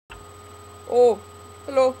Oh,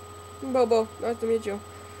 hello, I'm Bobo. Nice to meet you.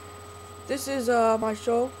 This is my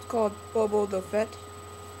show. It's called Bobo the Fett.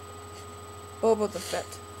 Bobo the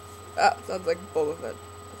Fett. Ah, sounds like Boba Fett.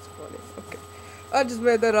 That's funny. Okay, I just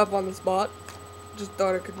made that up on the spot. Just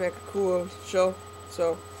thought I could make a cool show.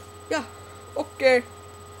 So, yeah. Okay.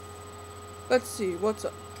 Let's see. What's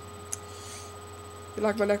up? You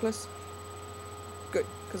like my necklace? Good,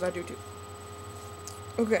 because I do too.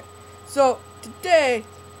 Okay, so today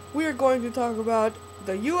we are going to talk about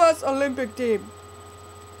the U.S. Olympic team.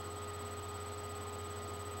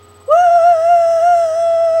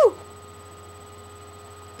 Woo!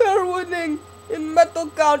 They're winning in medal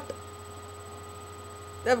count.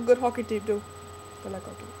 They have a good hockey team too. I like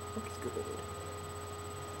hockey. Hockey's good.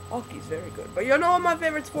 Hockey's very good. But you know what my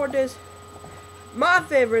favorite sport is? My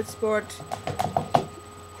favorite sport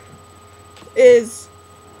is...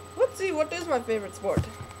 Let's see, what is my favorite sport?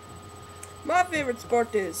 My favorite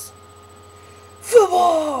sport is...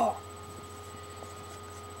 football!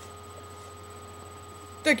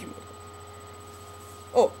 Thank you, Michael.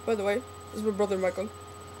 Oh, by the way, this is my brother Michael.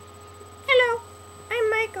 Hello, I'm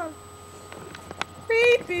Michael.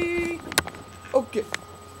 Creepy. Okay,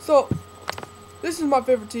 so this is my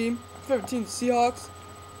favorite team. Favorite team is Seahawks.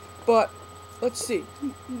 But let's see.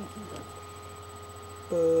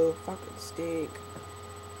 Oh, fucking stink.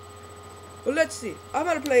 Well, let's see. I'm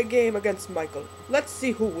gonna play a game against Michael. Let's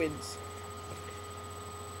see who wins.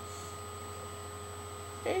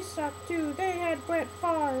 They suck too. They had Brett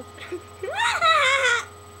Favre.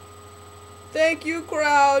 Thank you,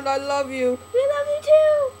 crowd. I love you. We love you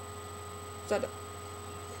too. Shut up.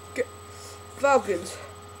 Okay. Falcons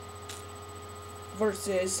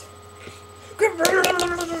versus. Who's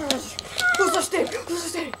the state? Who's the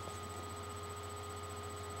state?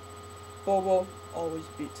 Bobo always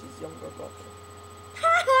beats his younger brother.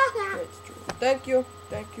 That's true. Thank you.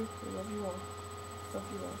 Thank you. I love you all. Love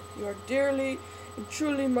you all. You are dearly and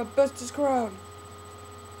truly my bestest crowd.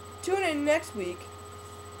 Tune in next week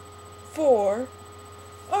for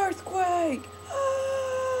Earthquake.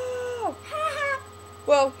 Ah!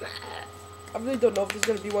 Well, I really don't know if there's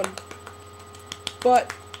gonna be one,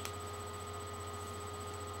 but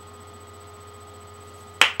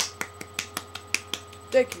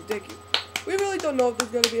thank you. We really don't know if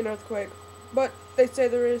there's gonna be an earthquake, but they say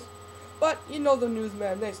there is. But you know the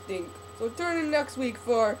newsman, they stink. So tune in next week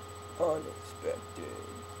for Unexpected.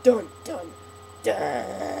 Dun dun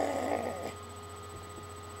dun.